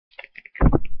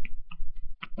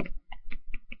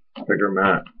Figure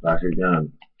Matt back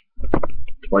again.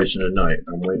 Twice in a night.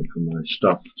 I'm waiting for my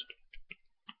stuffed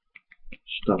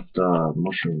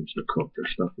mushrooms to cook.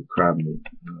 They're stuffed with crab meat.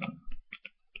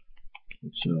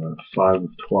 It's 5 of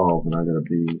 12, and I gotta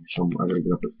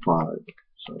get up at 5.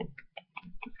 So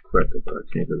it's quick, but I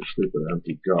can't go to sleep with an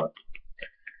empty gut.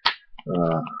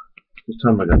 This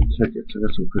time I got tickets. I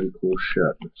got some pretty cool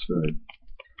shit. Let's see.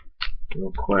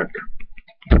 Real quick.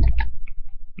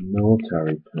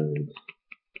 Military pins.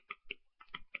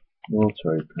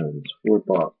 Military pins.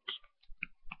 $4.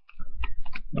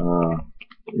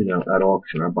 You know, at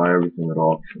auction. I buy everything at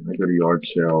auction. I go to yard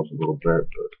sales a little bit,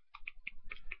 but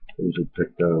these are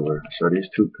picked over. So these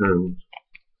 2 pins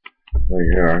right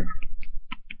here.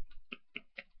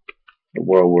 The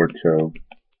World War II.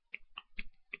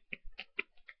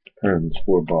 Pins,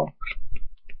 $4.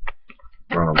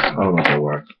 I don't know if they're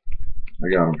worth. I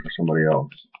got them for somebody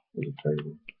else as a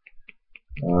favor.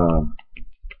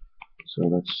 So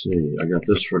let's see. I got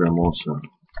this for them also.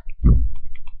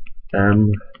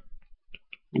 M1.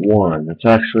 It's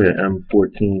actually an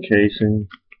M14 casing.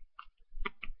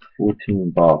 $14.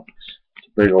 It's a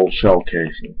big old shell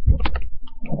casing.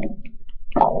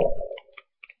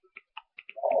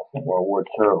 From World War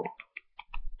II.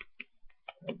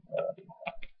 I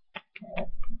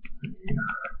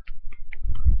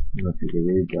don't know if you can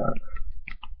read that.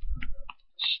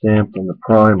 Stamped on the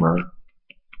primer,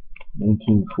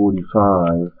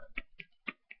 1945.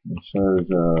 It says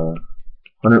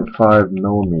 105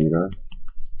 millimeter.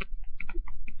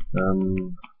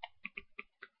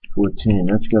 14.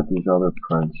 That's got these other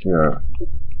prints here.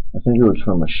 I think it was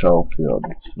from a shell field.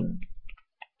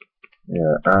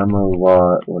 Yeah, ammo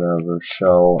lot, whatever.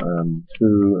 Shell M2,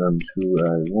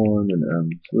 M2A1, and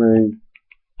M3.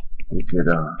 You could,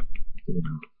 you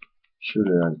know, shoot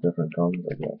it at different guns,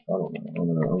 I guess. I don't know. I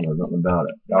don't know nothing about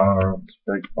it. It's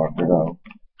big fucker though.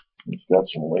 It's got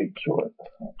some weight to it.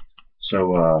 So,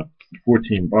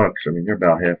 $14. I mean, you're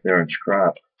about half there in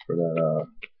scrap for that,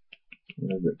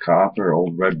 what is it, copper,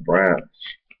 old red brass.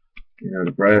 You know,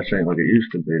 the brass ain't like it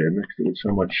used to be. They mixed it with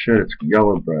so much shit. It's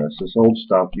yellow brass. This old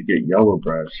stuff, you get yellow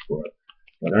brass for it.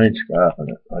 But I ain't scrapping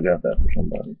it. I got that for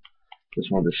somebody. Just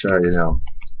wanted to show you now.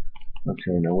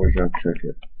 Okay, now where's that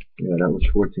ticket? Yeah, that was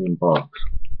 $14.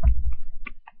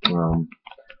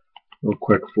 Real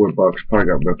quick, $4. Probably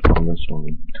got ripped on this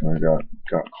one. I got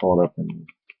caught up in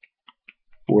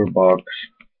 $4.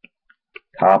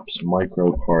 Topps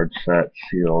micro card set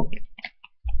sealed.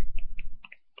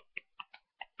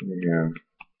 Yeah.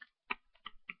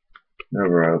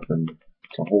 Never opened.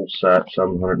 It's a whole set,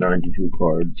 792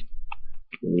 cards.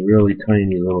 The really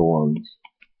tiny little ones.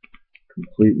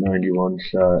 Complete 91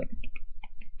 set.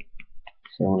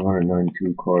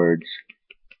 792 cards.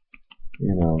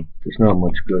 You know, there's not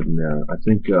much good in there. I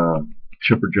think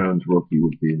Chipper Jones rookie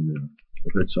would be in there.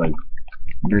 If it's like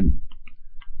mint,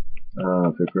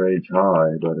 if it grades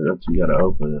high, but that's, you gotta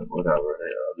open it, whatever.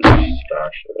 Just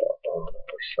stash it up. I don't know,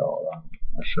 or sell it.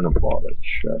 I shouldn't have bought it.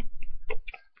 Shit.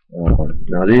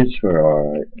 Now these were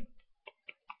alright.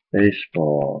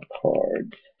 Baseball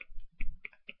cards.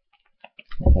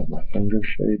 I got my finger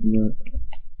shading it.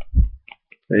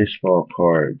 Baseball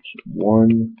cards.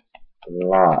 One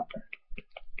lot.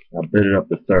 I bid it up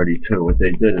to 32. What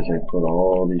they did is they put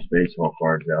all these baseball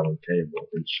cards out on the table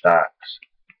in stacks.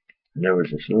 And there was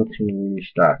this little teeny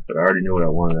stack, but I already knew what I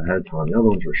wanted ahead of time. The other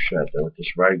ones were shit. They were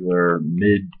just regular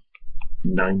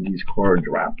mid-90s cards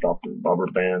wrapped up in rubber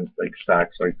bands, big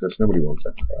stacks like this. Nobody wants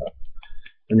that crap.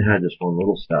 And they had this one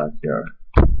little stack here.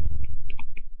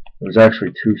 It was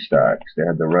actually 2 stacks. They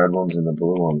had the red ones and the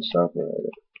blue ones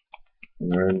separated. And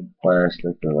they're in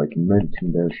plastic. They're like mint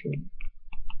condition.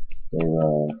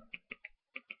 They're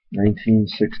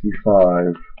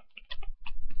 1965.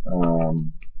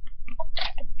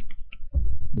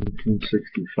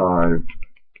 1965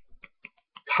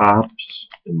 Topps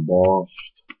Embossed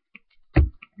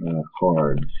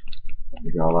cards.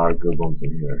 We got a lot of good ones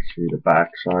in here. See the back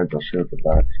sides? I'll show you what the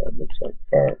back side looks like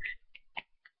first.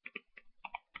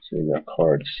 So you got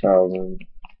card 7,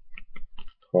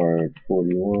 card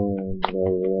 41,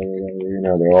 whatever. You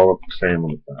know, they all look the same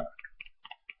on the back.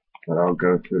 But I'll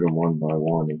go through them one by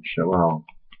one and show out.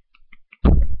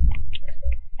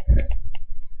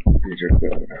 These are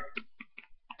good.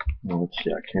 Now let's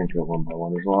see, I can't go one by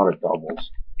one. There's a lot of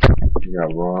doubles. You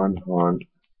got Ron Hunt.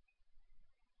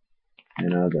 You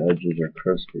know, the edges are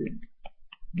crispy.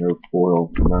 No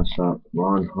foil to mess up.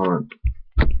 Ron Hunt.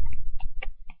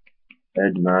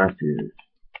 Ed Matthews.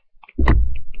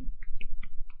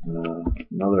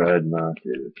 Another Ed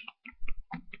Matthews.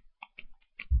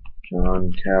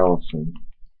 John Callison.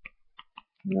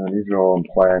 You know, these are all in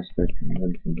plastic and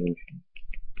mint condition.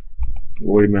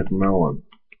 Roy McMillan.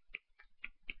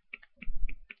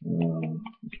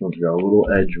 This one's got a little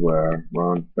edge wear.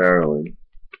 Ron Fairley.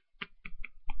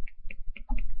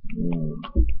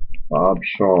 Bob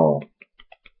Shaw.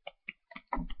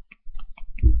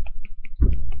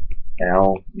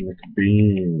 Al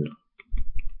McBean.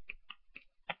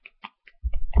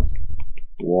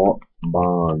 Walt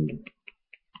Bond.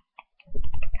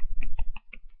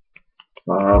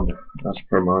 Bob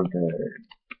Espermonte.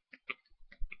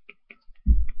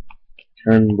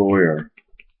 Ken Boyer.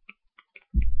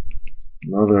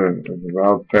 Another is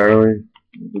Rob Fairley.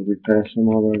 Did we pass him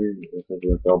already? I think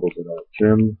that doubles it up.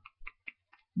 Jim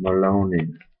Maloney.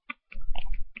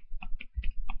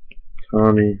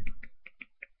 Tommy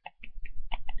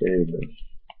Davis.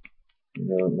 You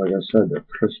know, like I said, they're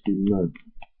crispy mint.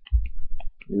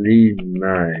 Lee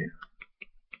May.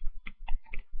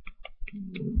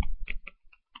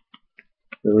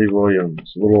 Billy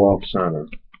Williams, a little off center.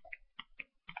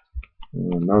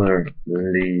 Another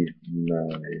Lee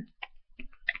May.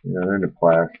 You know, they're in the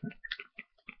plastic.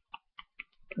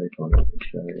 Take one up to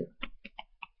show you.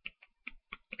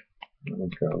 That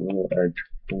one's got a little edge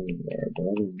corner there, but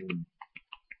other than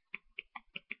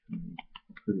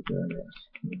pretty badass.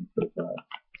 Let me put it back.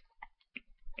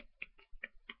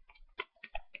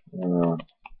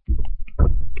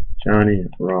 Johnny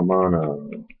Romano.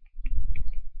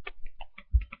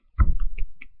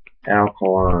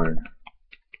 Alkaline.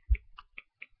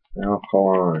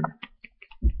 Alkaline.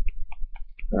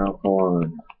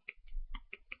 Alkaline.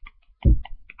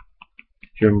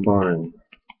 Jim Bunning.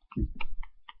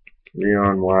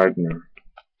 Leon Wagner.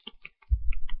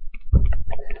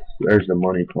 There's the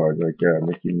money card right there,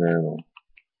 Mickey Mantle.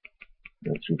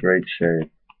 That's in great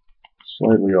shape.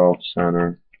 Slightly off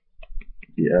center.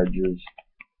 The edges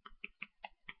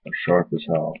are sharp as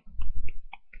hell.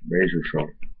 Razor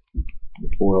sharp. The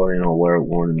foil ain't all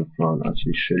worn in the front. I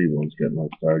see shitty ones getting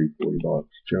like 30, 40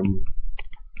 bucks. Jim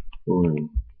Bunning.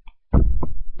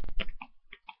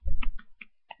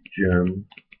 Jim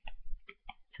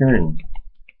King.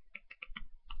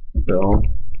 Bill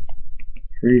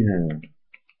Freehand.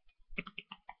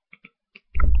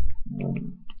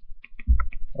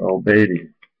 Earl Beatty.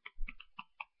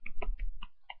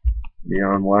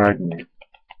 Leon Wagner.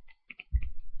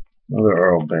 Another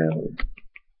Earl Bailey.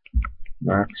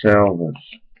 Max Elvis.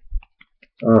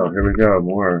 Oh, here we go.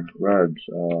 More reds.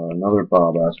 Another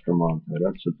Bob Espermonte.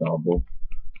 That's a double.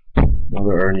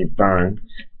 Another Ernie Banks.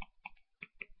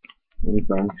 Ernie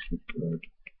Banks is good.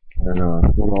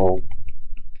 And good old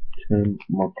Tim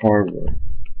McCarver.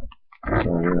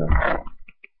 So yeah.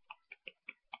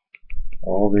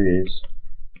 All these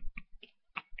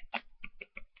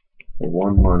for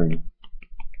one money.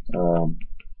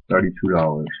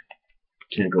 $32.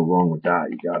 Can't go wrong with that.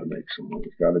 You gotta make some money.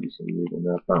 There's gotta be some meat in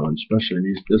that fountain, especially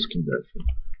in this condition.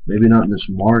 Maybe not in this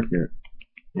market.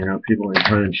 You know, people ain't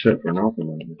paying shit for nothing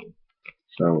right now.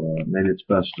 So maybe it's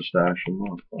best to stash them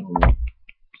up. I don't know.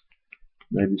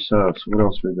 Maybe so. So what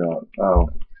else we got? Oh,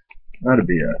 that'd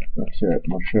be it. That's it.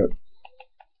 My shit.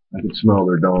 I can smell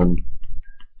they're done.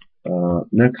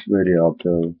 Next video I'll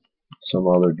do some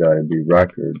other day would be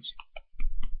records.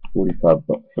 45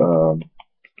 bucks.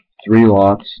 3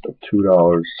 lots of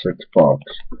 $2, $6.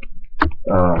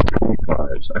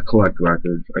 25s. I collect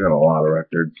records. I got a lot of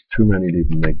records. Too many to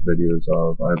even make videos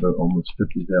of. I have almost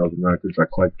 50,000 records. I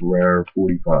collect rare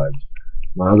 45s.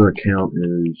 My other account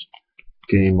is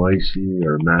Game Icy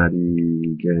or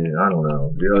Maddie Game. I don't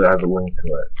know. I have a link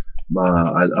to it.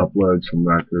 I upload some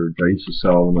records. I used to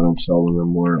sell them. I don't sell them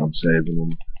anymore. I'm saving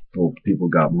them. So people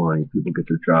got money. People get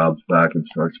their jobs back and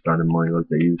start spending money like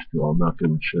they used to. I'm not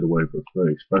giving shit away for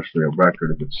free, especially a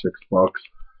record if it's $6.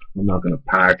 I'm not gonna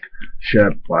pack,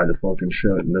 ship, buy the fucking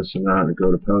shit and this and that, and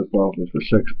go to the post office for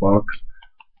 $6.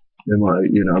 They might,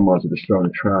 you know, I might as well just throw in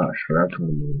the trash for that kind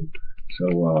of money. So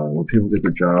when people get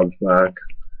their jobs back,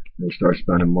 and they start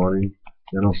spending money,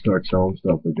 then I'll start selling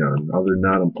stuff again. Other than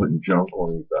that, I'm putting junk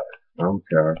on eBay. I don't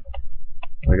care.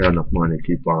 I got enough money to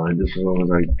keep buying, just as long as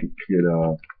I get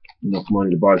enough money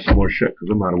to buy some more shit, because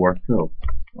I'm out of work too.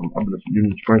 I've been a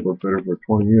union sprinkler fitter for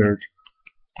 20 years,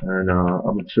 and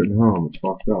I've been sitting home. It's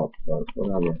fucked up, but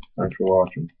whatever. Thanks for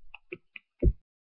watching.